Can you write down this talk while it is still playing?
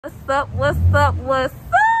What's up, what's up, what's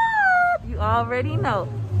up? You already know.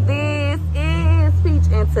 This is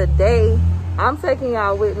Peach, and today I'm taking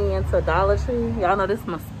y'all with me into Dollar Tree. Y'all know this is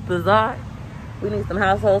my bazaar. We need some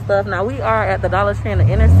household stuff. Now, we are at the Dollar Tree in the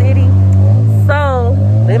inner city, so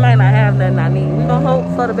they might not have nothing I need. We're going to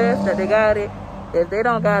hope for the best that they got it. If they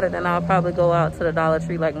don't got it, then I'll probably go out to the Dollar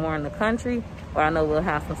Tree, like more in the country, or I know we'll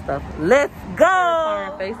have some stuff. Let's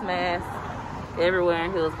go! Face mask everywhere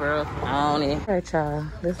in Hillsboro. On it. All right, y'all.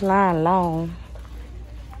 This line long.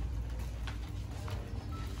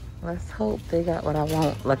 Let's hope they got what I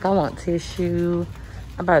want. Like, I want tissue.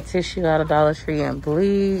 I bought tissue out of Dollar Tree and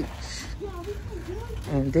bleach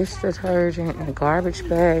and dish detergent and garbage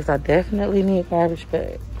bags. I definitely need garbage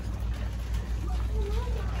bags.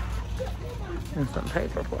 And some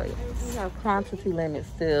paper plates. We have quantity limits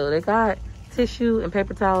still. They got tissue and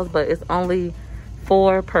paper towels, but it's only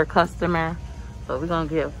 4 per customer. So we're gonna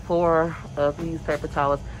get 4 of these paper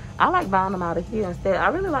towels. I like buying them out of here instead. I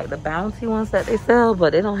really like the Bounty ones that they sell,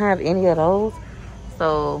 but they don't have any of those.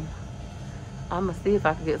 So I'm gonna see if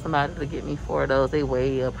I can get somebody to get me 4 of those. They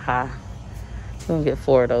way up high. I'm gonna get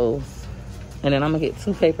 4 of those. And then I'm gonna get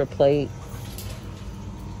 2 paper plates.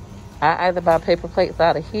 I either buy paper plates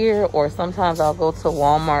out of here, or sometimes I'll go to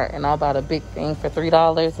Walmart and I'll buy the big thing for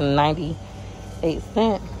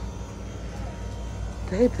 $3.98.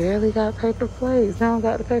 They barely got paper plates. They don't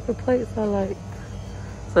got the paper plates I like.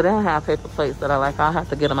 So they don't have paper plates that I like. I'll have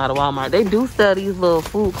to get them out of Walmart. They do sell these little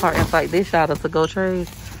food cartons like this out of to-go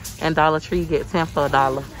trays. And Dollar Tree get 10 for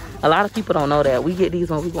 $1. A lot of people don't know that. We get these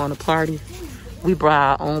when we go on to parties. We buy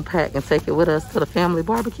our own pack and take it with us to the family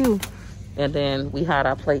barbecue. And then we hide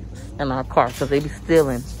our plates in our car because they be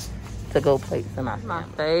stealing to-go plates in our family. My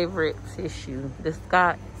favorite tissue. The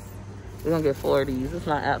Scott's. We're going to get 4 of these. It's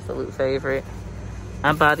my absolute favorite.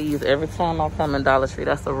 I buy these every time I come in Dollar Tree.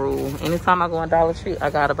 That's a rule. Anytime I go in Dollar Tree, I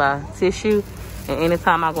gotta buy tissue. And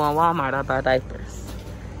anytime I go in Walmart, I buy diapers.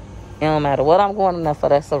 It don't matter what I'm going in there for,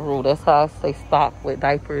 that's a rule. That's how I stay stocked with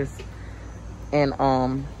diapers and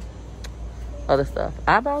other stuff.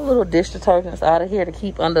 I buy little dish detergents out of here to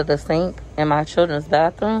keep under the sink in my children's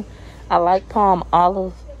bathroom. I like Palm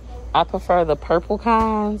Olive. I prefer the purple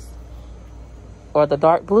kinds or the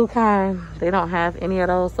dark blue kind. They don't have any of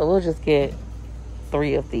those, so we'll just get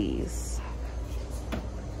 3 of these.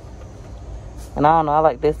 And I don't know, I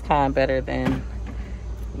like this kind better than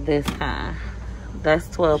this kind. That's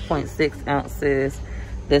 12.6 ounces.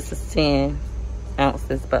 This is 10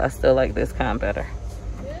 ounces, but I still like this kind better.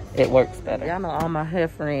 It works better. Y'all know all my hair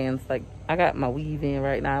friends, like, I got my weave in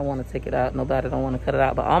right now. I want to take it out. Nobody don't want to cut it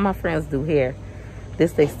out, but all my friends do hair.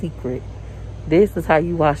 This they secret. This is how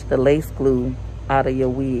you wash the lace glue out of your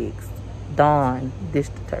wigs. Dawn dish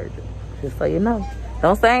detergent. Just so you know.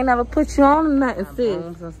 Don't say I ain't never put you on nothing, sis.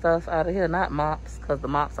 Brooms and stuff out of here, not mops, because the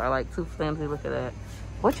mops are like too flimsy. Look at that.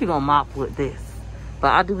 What you gonna mop with this?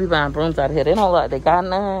 But I do be buying brooms out of here. They don't look like they got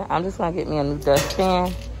none. I'm just gonna get me a new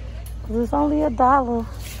dustpan, because it's only $1.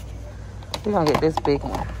 We're gonna get this big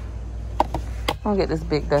one. I'm gonna get this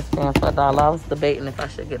big dustpan for $1. I was debating if I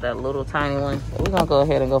should get that little tiny one, but we're gonna go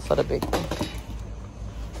ahead and go for the big one.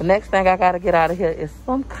 The next thing I gotta get out of here is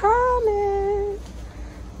some comments.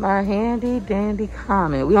 My handy dandy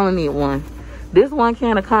comment. We only need 1. This 1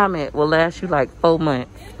 can of comment will last you like 4 months,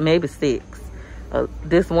 maybe 6.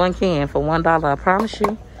 This 1 can for $1, I promise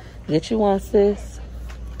you. Get you one, sis.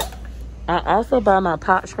 I also buy my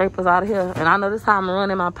pot scrapers out of here, and I know this is how I'm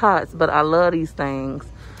running my pots, but I love these things.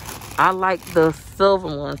 I like the silver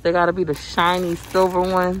ones. They gotta be the shiny silver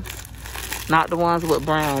ones, not the ones with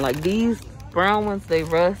brown. Like these brown ones, they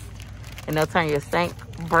rust, and they'll turn your sink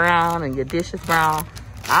brown and your dishes brown.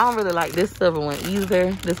 I don't really like this silver one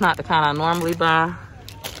either. This is not the kind I normally buy,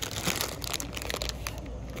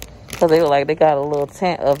 because they look like they got a little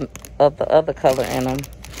tint of the other color in them.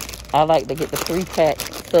 I like to get the 3-pack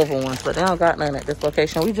silver ones, but they don't got none at this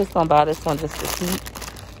location. We just gonna buy this one just to keep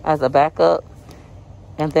as a backup.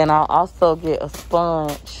 And then I'll also get a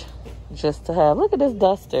sponge just to have. Look at this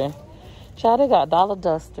duster. Child, they got dollar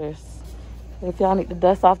dusters. If y'all need to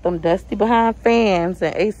dust off them dusty behind fans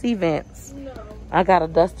and AC vents. No. I got a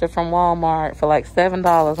duster from Walmart for like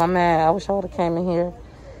 $7. I'm mad. I wish I would have came in here.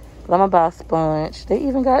 But I'm gonna buy a sponge. They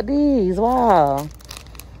even got these. Wow.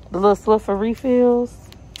 The little Swiffer refills.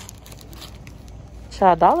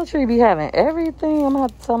 Child, Dollar Tree be having everything. I'm gonna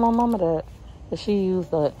have to tell my mama that she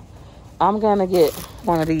used that. I'm gonna get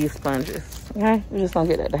one of these sponges. Okay? We're just gonna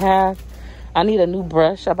get that to have. I need a new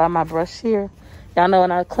brush. I buy my brush here. Y'all know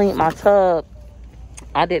when I cleaned my tub,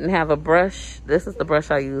 I didn't have a brush. This is the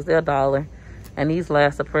brush I use. They're $1. And these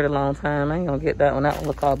last a pretty long time. I ain't gonna get that one. That one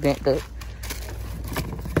look all bent up.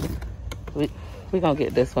 We're gonna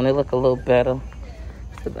get this one. It look a little better.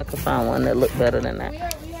 See if I can find one that look better than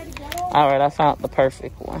that. All right, I found the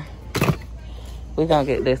perfect one. We're gonna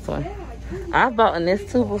get this one. I've bought in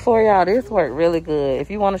this too before, y'all. This worked really good.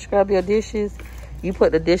 If you want to scrub your dishes, you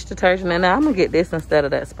put the dish detergent in there. I'm gonna get this instead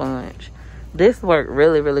of that sponge. This worked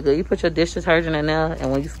really, really good. You put your dish detergent in there,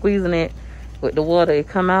 and when you're squeezing it with the water, it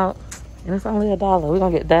come out, and it's only $1. We're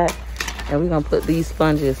gonna get that, and we're gonna put these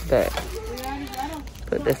sponges back.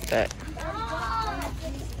 Put this back.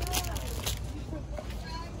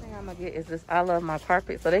 Thing I'm gonna get is this I Love My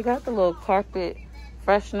Carpet. So they got the little carpet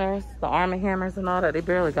fresheners, the Arm & Hammers and all that. They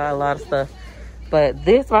barely got a lot of stuff. But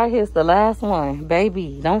this right here is the last one.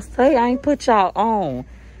 Baby, don't say I ain't put y'all on.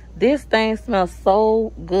 This thing smells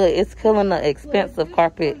so good. It's killing the expensive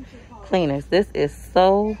carpet cleaners. This is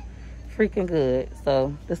so freaking good.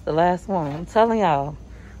 So this is the last one. I'm telling y'all,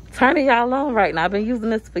 turning y'all on right now. I've been using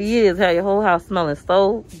this for years. Had your whole house smelling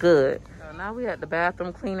so good. So now we at the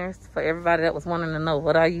bathroom cleaners. For everybody that was wanting to know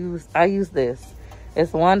what I use this.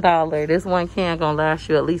 It's $1. This one can gonna last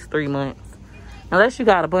you at least 3 months. Unless you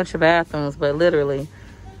got a bunch of bathrooms, but literally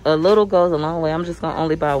a little goes a long way. I'm just gonna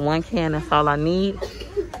only buy 1 can. That's all I need.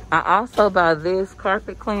 I also buy this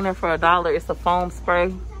carpet cleaner for $1. It's a foam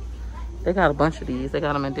spray. They got a bunch of these. They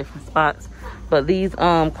got them in different spots. But these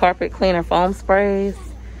carpet cleaner foam sprays,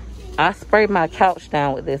 I spray my couch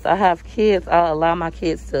down with this. I have kids. I'll allow my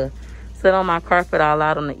kids to sit on my carpet. I'll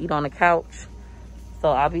allow them to eat on the couch. So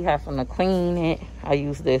I'll be having to clean it. I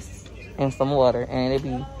use this in some water and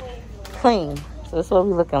it'll be clean. So that's what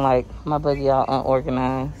we looking like. My buggy all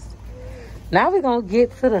unorganized. Now we're gonna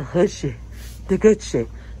get to the hood shit, the good shit.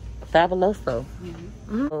 Fabuloso.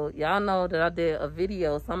 So y'all know that I did a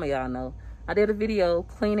video, some of y'all know, I did a video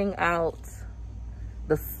cleaning out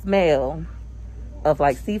the smell of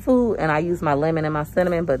like seafood, and I used my lemon and my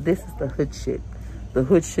cinnamon, but this is the hood shit. The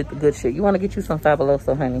hood shit, the good shit. You wanna get you some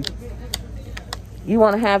Fabuloso, honey. You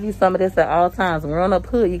wanna have you some of this at all times. Growing up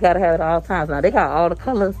hood, you gotta have it at all times. Now they got all the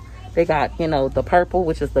colors. They got, you know, the purple,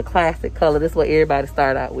 which is the classic color. This is what everybody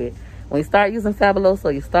start out with. When you start using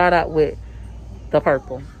Fabuloso, you start out with the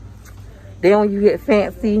purple. Then when you get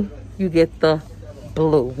fancy, you get the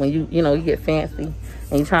blue. When you get fancy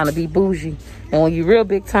and you're trying to be bougie. And when you real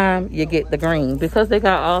big time, you get the green. Because they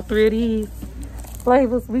got all 3 of these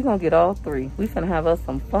flavors, we gonna get all 3. We finna have us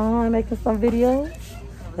some fun making some videos.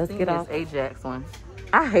 Let's get off Ajax one.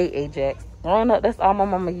 I hate Ajax. Growing up, that's all my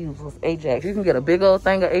mama used was Ajax. You can get a big old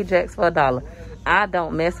thing of Ajax for $1. I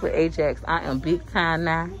don't mess with Ajax. I am big time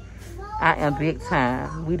now. I am big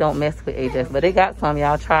time. We don't mess with Ajax. But they got some.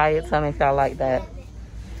 Y'all try it. Tell me if y'all like that.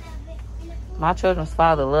 My children's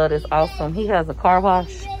father love this awesome. He has a car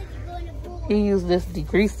wash. He used this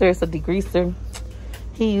degreaser. It's a degreaser.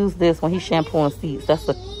 He used this when he's shampooing seats. That's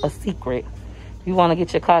a secret. If you want to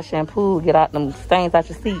get your car shampooed, get out them stains out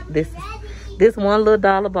your seat, this one little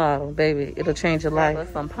dollar bottle, baby, it'll change your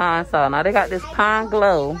life. Some Pine Sol. Now they got this Pine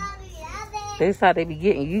Glow. This how they be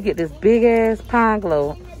getting you. You get this big ass Pine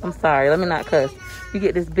Glow. I'm sorry, let me not cuss. You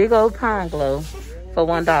get this big old Pine Glow for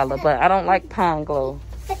 $1, but I don't like Pine Glow.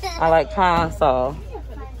 I like Pine Sol.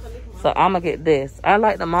 So I'm gonna get this. I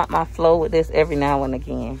like to mop my floor with this every now and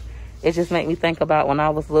again. It just make me think about when I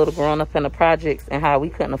was little growing up in the projects and how we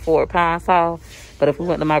couldn't afford Pine Sol. But if we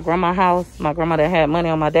went to my grandma's house, my grandma that had money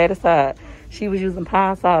on my daddy's side, she was using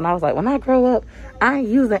Pine Sol. And I was like, when I grow up, I ain't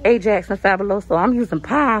using Ajax and Fabuloso. I'm using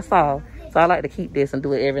Pine Sol. So I like to keep this and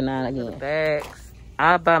do it every now and again. Bags.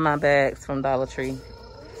 I buy my bags from Dollar Tree.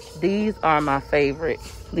 These are my favorite.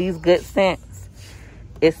 These Good Scents.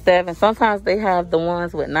 It's 7. Sometimes they have the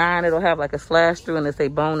ones with 9. It'll have like a slash through and they say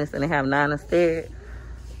bonus and they have 9 instead.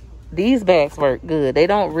 These bags work good. They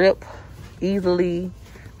don't rip easily.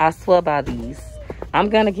 I swear by these. I'm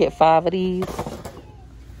gonna get 5 of these.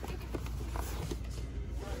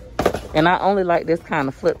 And I only like this kind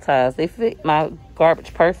of flip ties. They fit my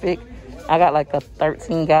garbage perfect. I got like a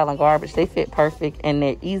 13-gallon garbage. They fit perfect and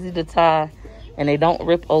they're easy to tie and they don't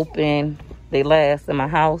rip open. They last in my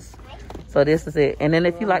house. So this is it. And then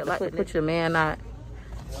if you like to put your man out,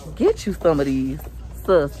 get you some of these.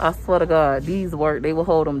 Sis, I swear to God, these work. They will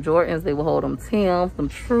hold them Jordans. They will hold them Tims, them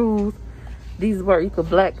Trues. These work. You could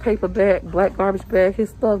black paper bag, black garbage bag, his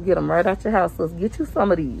stuff. Get them right out your house. Sis, get you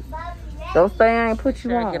some of these. Don't say I ain't put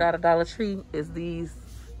you on. Get out of Dollar Tree is these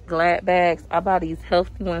Glad bags. I buy these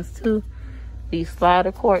healthy ones too. These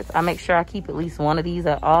slider quarts. I make sure I keep at least one of these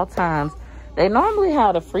at all times. They normally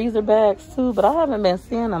have the freezer bags too, but I haven't been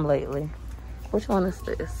seeing them lately. Which one is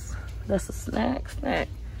this? That's a snack.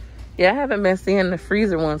 Yeah, I haven't been seeing the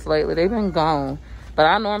freezer ones lately. They've been gone. But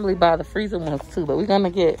I normally buy the freezer ones too. But we're going to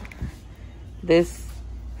get this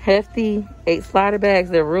hefty 8 slider bags.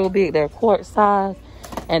 They're real big. They're quart size.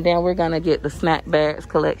 And then we're going to get the snack bags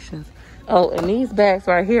collections. Oh, and these bags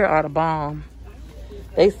right here are the bomb.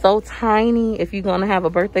 They so tiny. If you're going to have a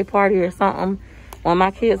birthday party or something, when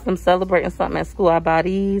my kids them celebrating something at school, I buy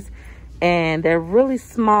these. And they're really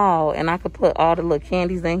small. And I could put all the little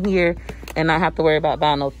candies in here and not have to worry about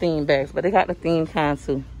buying no theme bags. But they got the theme kind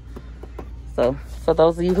too. So for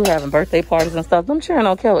those of you who having birthday parties and stuff, them children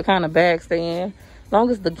don't care what kind of bags they in. As long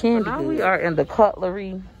as the candy. Now we are in the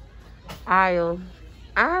cutlery aisle.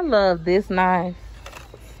 I love this knife.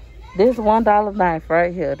 This $1 knife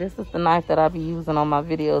right here. This is the knife that I be using on my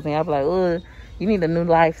videos. And y'all be like, ugh, you need a new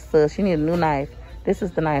knife, sis. You need a new knife. This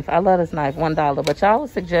is the knife. I love this knife, $1. But y'all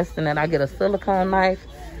was suggesting that I get a silicone knife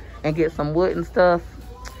and get some wood and stuff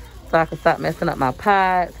so I can stop messing up my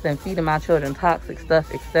pots and feeding my children toxic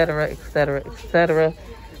stuff, etc., etc., etc.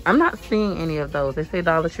 I'm not seeing any of those. They say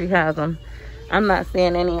Dollar Tree has them. I'm not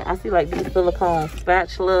seeing any. I see like these silicone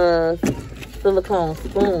spatulas, silicone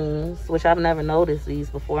spoons, which I've never noticed these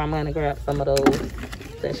before. I'm going to grab some of those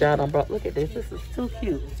since y'all don't brought. Look at this. This is too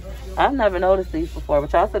cute. I've never noticed these before,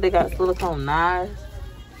 but y'all said they got silicone knives.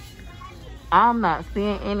 I'm not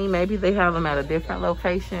seeing any. Maybe they have them at a different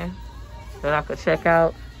location that I could check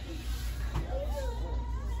out.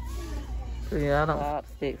 So yeah, I don't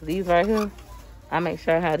sticks. These right here, I make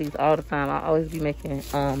sure I have these all the time. I always be making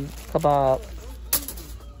kebabs.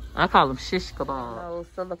 I call them shish kebabs. Those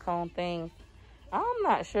silicone things. I'm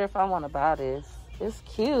not sure if I want to buy this. It's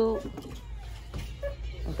cute.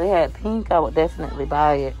 If they had pink, I would definitely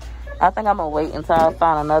buy it. I think I'm going to wait until I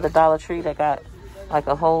find another Dollar Tree that got like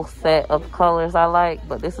a whole set of colors I like.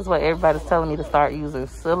 But this is what everybody's telling me to start using.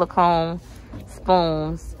 Silicone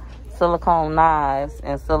spoons, silicone knives,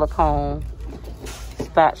 and silicone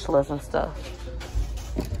spatulas and stuff.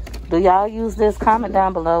 Do y'all use this? Comment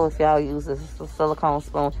down below if y'all use this. It's a silicone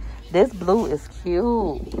spoon. This blue is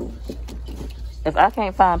cute. If I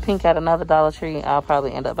can't find pink at another Dollar Tree, I'll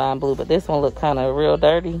probably end up buying blue. But this one look kind of real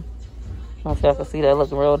dirty. I don't know if y'all can see that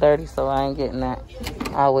looking real dirty, so I ain't getting that.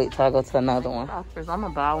 I'll wait till I go to another one. I'm gonna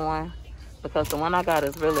buy one because the one I got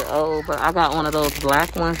is really old, but I got one of those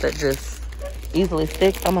black ones that just easily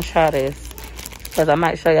stick. I'm gonna try this because I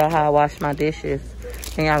might show y'all how I wash my dishes.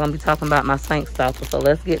 And y'all gonna be talking about my sink stopper. So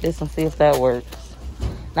let's get this and see if that works.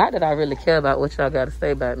 Not that I really care about what y'all gotta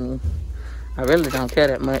say about me. I really don't care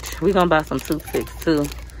that much. We gonna buy some toothpicks too.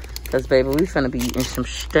 Cause baby, we finna be eating some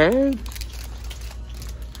steak.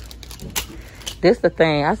 This the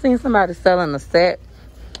thing. I seen somebody selling a set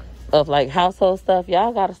of like household stuff.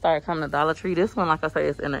 Y'all gotta start coming to Dollar Tree. This one, like I say,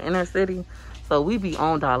 is in the inner city. So we be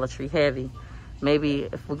on Dollar Tree heavy. Maybe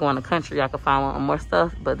if we're going to country, I could find one more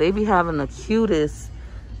stuff. But they be having the cutest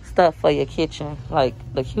stuff for your kitchen. Like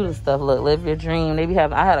the cutest stuff. Look, live your dream. They be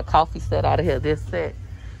having, I had a coffee set out of here. This set.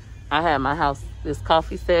 I had my house, this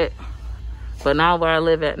coffee set. But now where I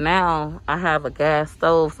live at now, I have a gas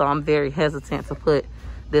stove. So I'm very hesitant to put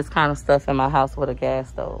this kind of stuff in my house with a gas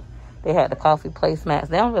stove. They had the coffee placemats.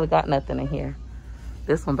 They don't really got nothing in here.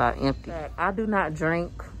 This one about empty. I do not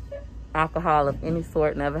drink alcohol of any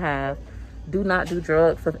sort. Never have. Do not do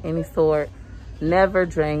drugs of any sort. Never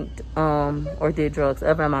drank or did drugs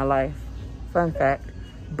ever in my life. Fun fact.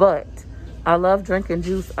 But I love drinking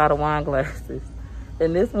juice out of wine glasses.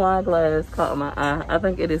 And this wine glass caught my eye. I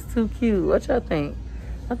think it is too cute. What y'all think?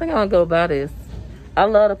 I think I'm gonna go buy this. I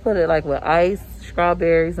love to put it like with ice,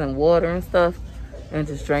 strawberries, and water and stuff. And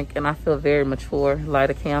just drink. And I feel very mature. Light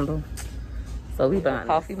a candle. So we buying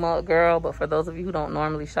coffee mug girl. But for those of you who don't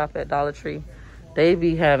normally shop at Dollar Tree, they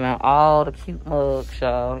be having all the cute mugs,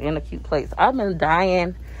 y'all, and the cute plates. I've been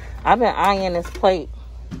eyeing this plate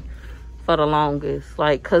for the longest.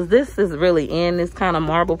 Like, cause this is really in this kind of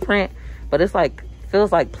marble print, but it's like,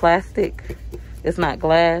 feels like plastic. It's not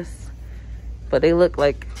glass, but they look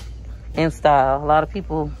like in style. A lot of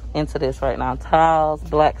people into this right now. Tiles,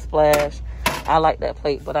 black splash. I like that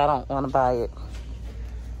plate, but I don't want to buy it.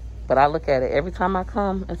 But I look at it every time I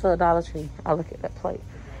come into a Dollar Tree. I look at that plate.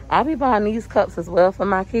 I be buying these cups as well for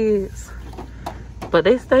my kids. But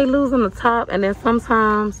they stay loose on the top. And then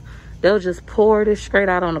sometimes they'll just pour this straight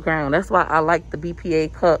out on the ground. That's why I like the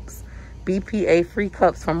BPA cups. BPA free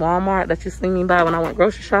cups from Walmart that you see me buy when I went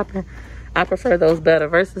grocery shopping. I prefer those better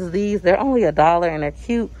versus these. They're only $1 and they're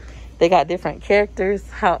cute. They got different characters.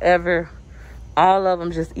 However, all of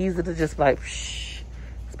them just easy to just like, shh.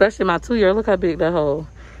 Especially my 2-year-old. Look how big that hole.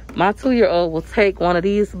 My 2-year-old will take one of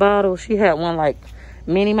these bottles. She had one like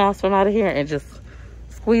Minnie Mouse from out of here and just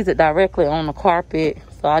squeeze it directly on the carpet.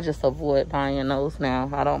 So I just avoid buying those now.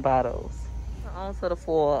 I don't buy those. On to the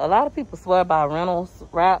foil. A lot of people swear by Reynolds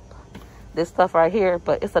wrap, this stuff right here,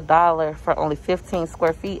 but it's $1 for only 15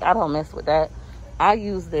 square feet. I don't mess with that. I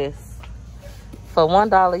use this. For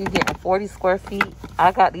 $1, you get 40 square feet.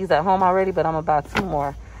 I got these at home already, but I'm gonna buy 2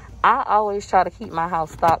 more. I always try to keep my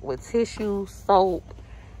house stocked with tissue, soap,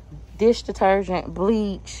 dish detergent,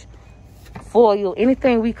 bleach, foil,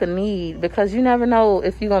 anything we could need, because you never know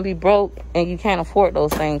if you're gonna be broke and you can't afford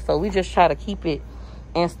those things. So we just try to keep it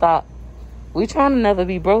in stock. We trying to never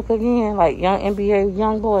be broke again, like young NBA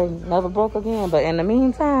young boy, never broke again. But in the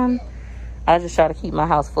meantime, I just try to keep my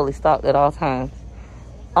house fully stocked at all times.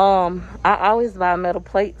 I always buy metal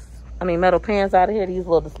pans out of here, these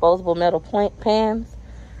little disposable metal pans.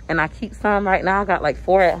 And I keep some right now. I got like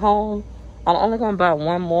 4 at home. I'm only gonna buy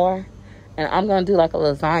 1 more. And I'm gonna do like a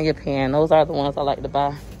lasagna pan. Those are the ones I like to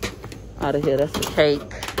buy out of here. That's the cake.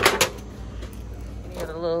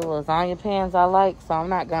 The little lasagna pans I like, so I'm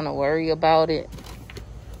not gonna worry about it.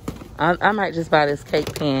 I might just buy this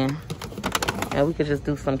cake pan, and we could just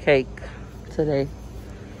do some cake today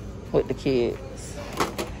with the kids.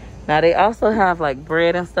 Now they also have like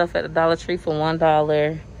bread and stuff at the Dollar Tree for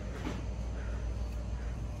 $1.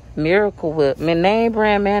 Miracle Whip, name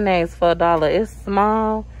brand mayonnaise for $1. It's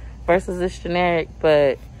small versus it's generic,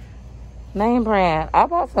 but name brand. I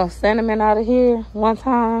bought some cinnamon out of here one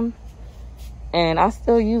time, and I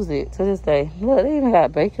still use it to this day. Look, they even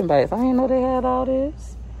got bacon bites. I didn't know they had all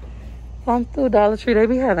this. Come through Dollar Tree. They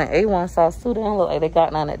be having A1 sauce too. They don't look like they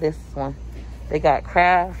got none at this one. They got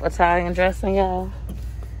Kraft Italian dressing, y'all.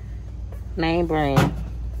 Name brand.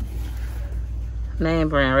 Name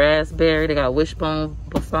brand raspberry. They got Wishbone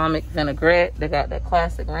balsamic vinaigrette. They got that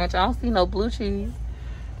classic ranch. I don't see no blue cheese.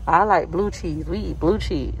 I like blue cheese. We eat blue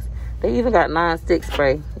cheese. They even got non-stick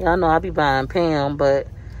spray. Y'all know I be buying Pam, but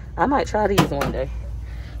I might try these one day.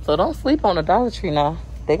 So don't sleep on the Dollar Tree now.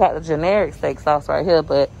 They got the generic steak sauce right here,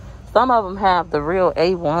 but some of them have the real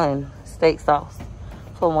A1 steak sauce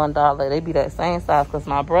for $1. They be that same size, because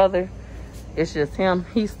my brother, it's just him.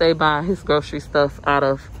 He stay buying his grocery stuff out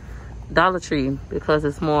of Dollar Tree because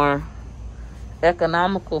it's more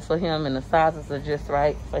economical for him and the sizes are just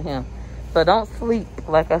right for him. So don't sleep,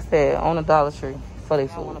 like I said, on the Dollar Tree for their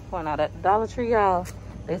food. I want to point out at the Dollar Tree, y'all,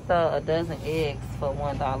 they sell a dozen eggs for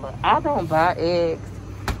 $1. I don't buy eggs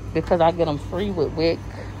because I get them free with WIC.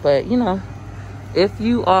 But, you know, if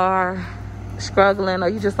you are struggling or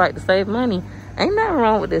you just like to save money, ain't nothing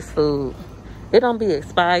wrong with this food. It don't be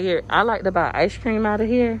expired. I like to buy ice cream out of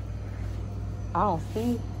here. I don't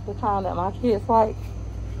see the kind that my kids like.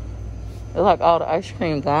 It's like all the ice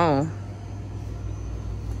cream gone.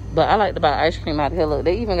 But I like to buy ice cream out of here. Look,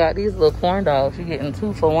 they even got these little corn dogs. You're getting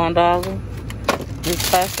 2 for $1. This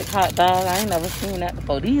plastic hot dog, I ain't never seen that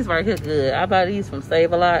before. These right here good. I buy these from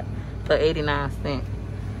Save-A-Lot for 89 cents.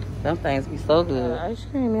 Them things be so good. Ice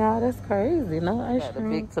cream, y'all, that's crazy. No ice cream.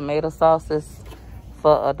 The big tomato sauces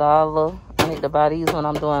for $1. I need to buy these when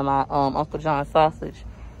I'm doing my Uncle John sausage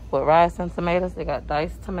with rice and tomatoes. They got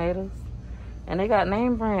diced tomatoes. And they got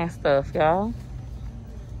name brand stuff, y'all.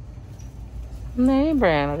 Name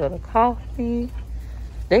brand. I got a coffee.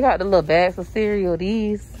 They got the little bags of cereal.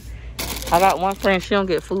 These. I got one friend, she don't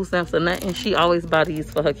get food stamps or nothing. She always buy these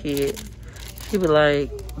for her kids. She be like,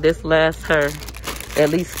 this lasts her at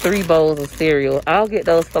least 3 bowls of cereal. I'll get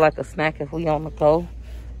those for like a snack if we on the go.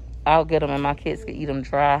 I'll get them and my kids can eat them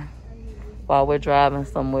dry while we're driving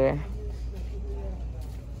somewhere.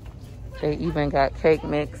 They even got cake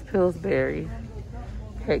mix, Pillsbury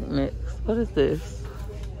cake mix. What is this?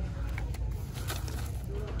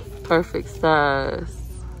 Perfect size.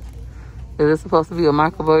 Is this supposed to be a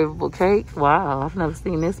microwavable cake? Wow, I've never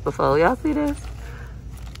seen this before. Y'all see this?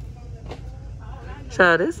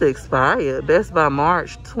 Child, this expired. That's by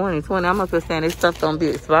March 2020. I'm up here saying this stuff don't be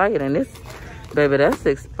expired, and this, baby, that's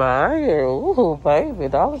expired. Ooh, baby,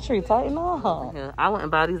 Dollar Tree, tighten up. Yeah, I wouldn't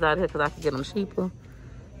buy these out here because I could get them cheaper.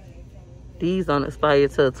 These don't expire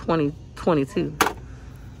till 2022.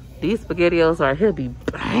 These SpaghettiOs right here be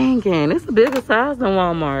banging. It's a bigger size than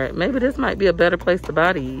Walmart. Maybe this might be a better place to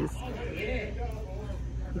buy these.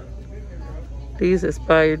 These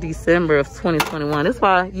expired December of 2021. That's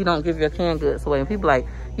why you don't give your canned goods away. And people like,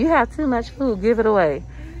 you have too much food, give it away.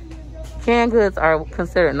 Canned goods are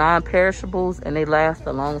considered non-perishables and they last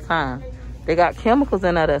a long time. They got chemicals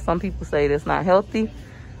in there that some people say that's not healthy,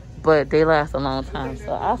 but they last a long time.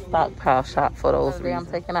 So I stockpile shop for those reasons.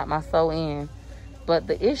 I'm taking out my sew-in. But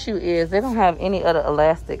the issue is they don't have any other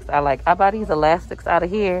elastics I like. I buy these elastics out of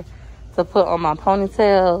here to put on my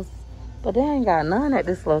ponytails, but they ain't got none at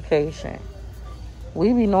this location.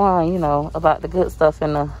 We be knowing, you know, about the good stuff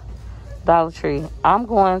in the Dollar Tree. I'm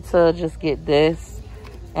going to just get this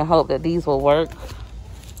and hope that these will work.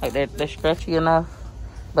 Like they're stretchy enough.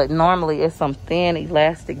 But normally it's some thin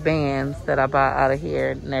elastic bands that I buy out of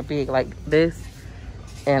here, and they're big like this.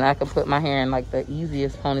 And I can put my hair in like the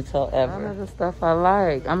easiest ponytail ever. None of the stuff I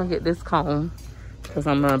like. I'm gonna get this comb because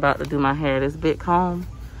I'm about to do my hair. This big comb,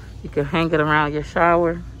 you can hang it around your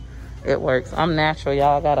shower. It works. I'm natural,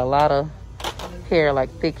 y'all. I got a lot of hair, like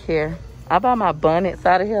thick hair. I buy my bonnets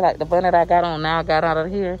out of here, like the bonnet I got on now, I got out of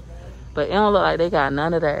here. But it don't look like they got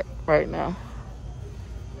none of that right now.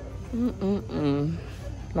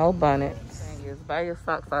 No bonnets. Buy your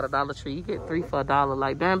socks out of Dollar Tree. You get 3 for $1.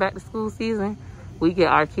 Like during back to school season, we get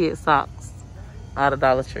our kids socks out of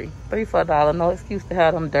Dollar Tree. 3 for $1. No excuse to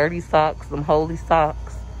have them dirty socks, them holy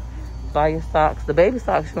socks. Buy your socks. The baby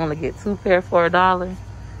socks, you only get 2 pair for $1.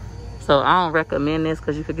 So I don't recommend this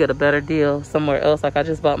because you could get a better deal somewhere else. Like I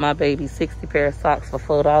just bought my baby 60 pair of socks for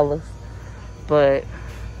 $4. But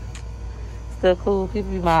still cool.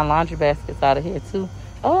 People be buying laundry baskets out of here too.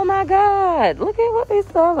 Oh my God, look at what they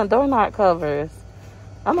selling. Doorknob covers.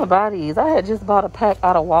 I'm gonna buy these. I had just bought a pack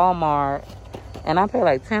out of Walmart and I paid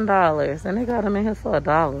like $10 and they got them in here for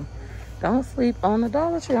 $1. Don't sleep on the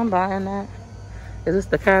Dollar Tree. I'm buying that. Is this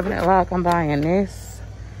the cabinet lock? I'm buying this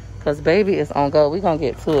because baby is on go. We're gonna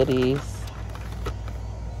get 2 of these.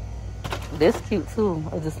 This cute too,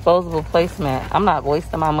 a disposable placemat. I'm not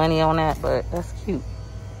wasting my money on that, but that's cute.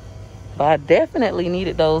 But I definitely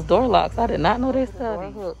needed those door locks. I did not know they sell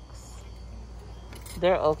these. Hooks.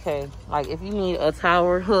 They're okay. Like if you need a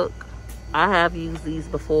tower hook, I have used these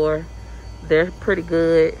before. They're pretty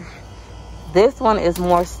good. This one is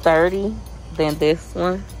more sturdy than this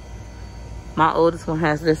one. My oldest one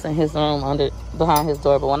has this in his room behind his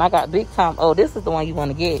door. But when I got big time, oh, this is the one you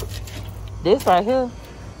want to get. This right here,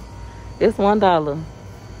 it's $1.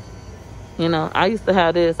 You know, I used to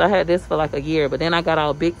have this. I had this for like a year, but then I got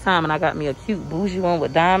all big time and I got me a cute bougie one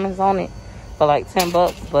with diamonds on it for like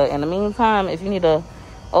 $10. But in the meantime, if you need a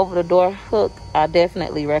over the door hook, I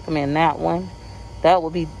definitely recommend that one. That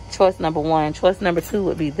would be choice number 1. Choice number 2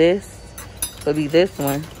 would be this. Would be this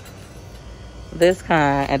one. This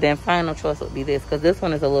kind. And then final choice would be this, because this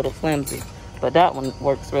one is a little flimsy. But that one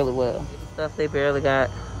works really well. The stuff they barely got,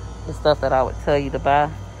 the stuff that I would tell you to buy.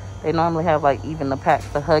 They normally have like even the packs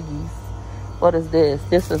of Huggies. What is this?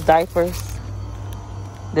 This is diapers.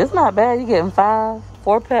 This not bad. You getting 4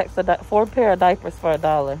 pair of diapers for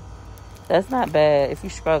 $1. That's not bad if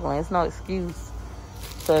you're struggling. It's no excuse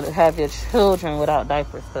to have your children without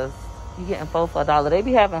diapers because you getting 4 for $1. They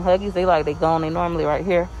be having Huggies. They gone. They normally right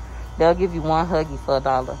here. They'll give you 1 Huggy for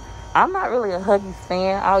 $1. I'm not really a Huggies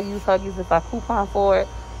fan. I'll use Huggies if I coupon for it.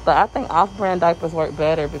 But I think off-brand diapers work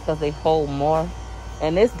better because they hold more.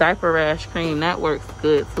 And this diaper rash cream, that works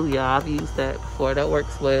good too, y'all. I've used that before. That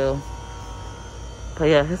works well. But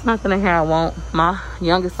yeah, it's nothing in here I want. My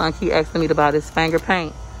youngest son keep asking me to buy this finger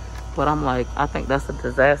paint. But I'm like, I think that's a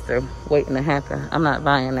disaster waiting to happen. I'm not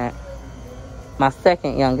buying that. My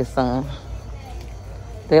second youngest son.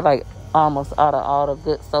 They're like almost out of all the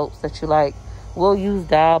good soaps that you like. We'll use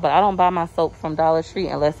Dial, but I don't buy my soap from Dollar Tree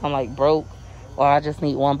unless I'm like broke. Or I just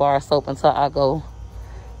need 1 bar of soap until I go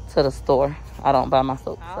to the store. I don't buy my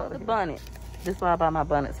soap. The bonnets. This is where I buy my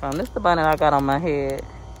bonnets from. This is the bonnet I got on my head.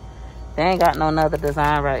 They ain't got no other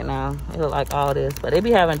design right now. It look like all this. But they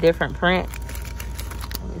be having different prints.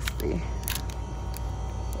 Let me see.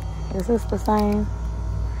 Is this the same?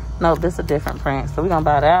 No, this is a different print. So we're going to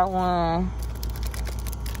buy that one.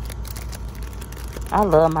 I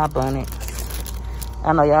love my bonnets.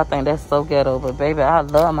 I know y'all think that's so ghetto, but baby, I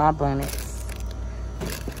love my bonnets.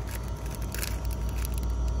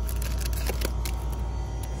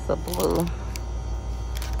 A blue.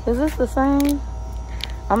 Is this the same?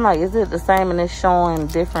 I'm like, is it the same and it's showing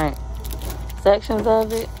different sections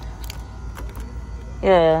of it?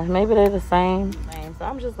 Yeah, maybe they're the same. So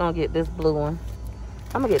I'm just gonna get this blue one.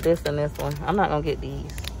 I'm gonna get this and this one. I'm not gonna get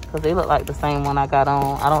these because they look like the same one I got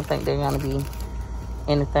on. I don't think they're gonna be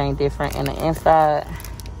anything different in the inside.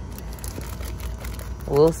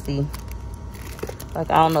 We'll see.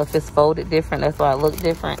 Like, I don't know if it's folded different. That's why it looks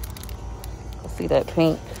different. See that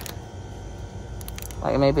pink?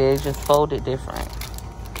 Like maybe it's just folded different.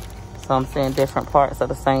 So I'm seeing different parts of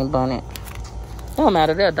the same bonnet. It don't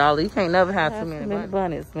matter, they're $1. You can't never have too many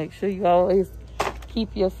bonnets. Make sure you always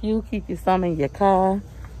keep you some in your car,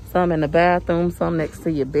 some in the bathroom, some next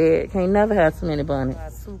to your bed. Can't never have too many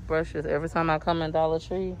bonnets. Toothbrushes. Every time I come in Dollar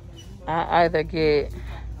Tree, I either get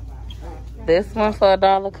this one for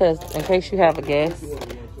 $1 because in case you have a guest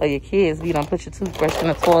or your kids, you don't put your toothbrush in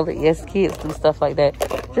the toilet. Yes, kids do stuff like that.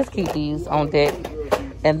 Just keep these on deck.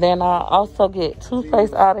 And then I also get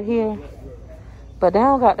toothpaste out of here. But they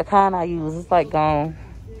don't got the kind I use. It's like gone.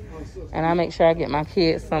 And I make sure I get my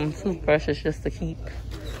kids some toothbrushes just to keep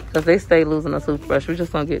because they stay losing a toothbrush. We're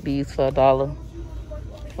just gonna get these for $1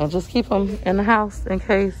 and just keep them in the house in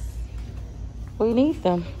case we need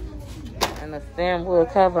them. And the steering wheel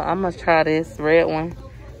cover, I'm gonna try this red one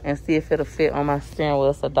and see if it'll fit on my steering wheel.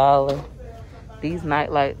 It's $1. These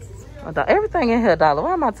night lights, $1. Everything in here $1.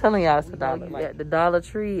 Why am I telling y'all it's $1? At the Dollar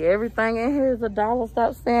Tree, everything in here is $1.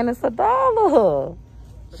 Stop saying it's $1.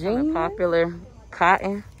 Genius. Popular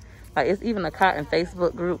cotton, like it's even a cotton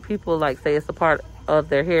Facebook group. People like say it's a part of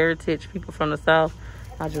their heritage. People from the South.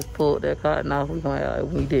 I just pulled that cotton off. We gonna act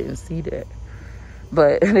like we didn't see that.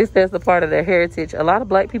 But this is a part of their heritage. A lot of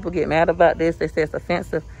black people get mad about this. They say it's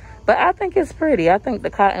offensive. But I think it's pretty. I think the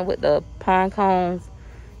cotton with the pine cones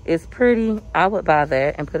is pretty. I would buy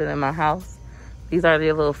that and put it in my house. These are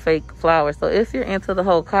the little fake flowers. So if you're into the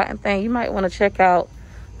whole cotton thing, you might want to check out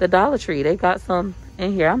the Dollar Tree. They got some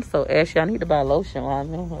in here. I'm so ashy. I need to buy lotion while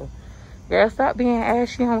I'm in here. Girl, stop being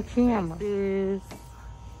ashy on camera. This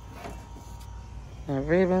and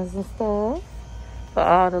ribbons and stuff for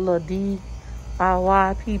all the little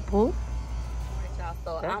DIY people.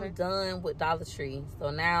 So I'm done with Dollar Tree. So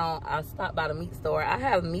now I stopped by the meat store. I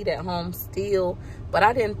have meat at home still, but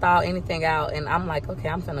I didn't thaw anything out. And I'm like, okay,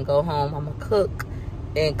 I'm gonna go home. I'm gonna cook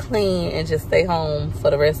and clean and just stay home for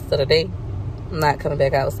the rest of the day. I'm not coming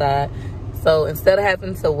back outside. So instead of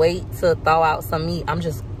having to wait to thaw out some meat, I'm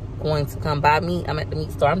just going to come buy meat. I'm at the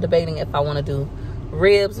meat store. I'm debating if I want to do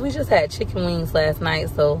ribs. We just had chicken wings last night,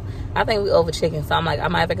 so I think we over chicken. So I'm like,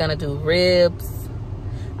 I'm either gonna do ribs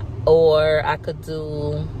or I could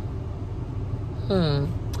do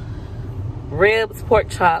ribs, pork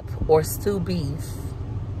chop, or stew beef.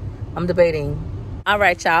 I'm debating. All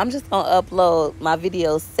right, y'all, I'm just gonna upload my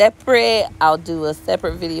videos separate. I'll do a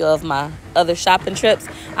separate video of my other shopping trips.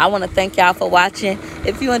 I want to thank y'all for watching.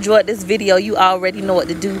 If you enjoyed this video, you already know what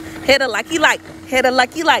to do. Hit a like, hit a like,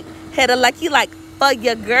 hit a like for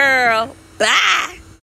your girl. Bye.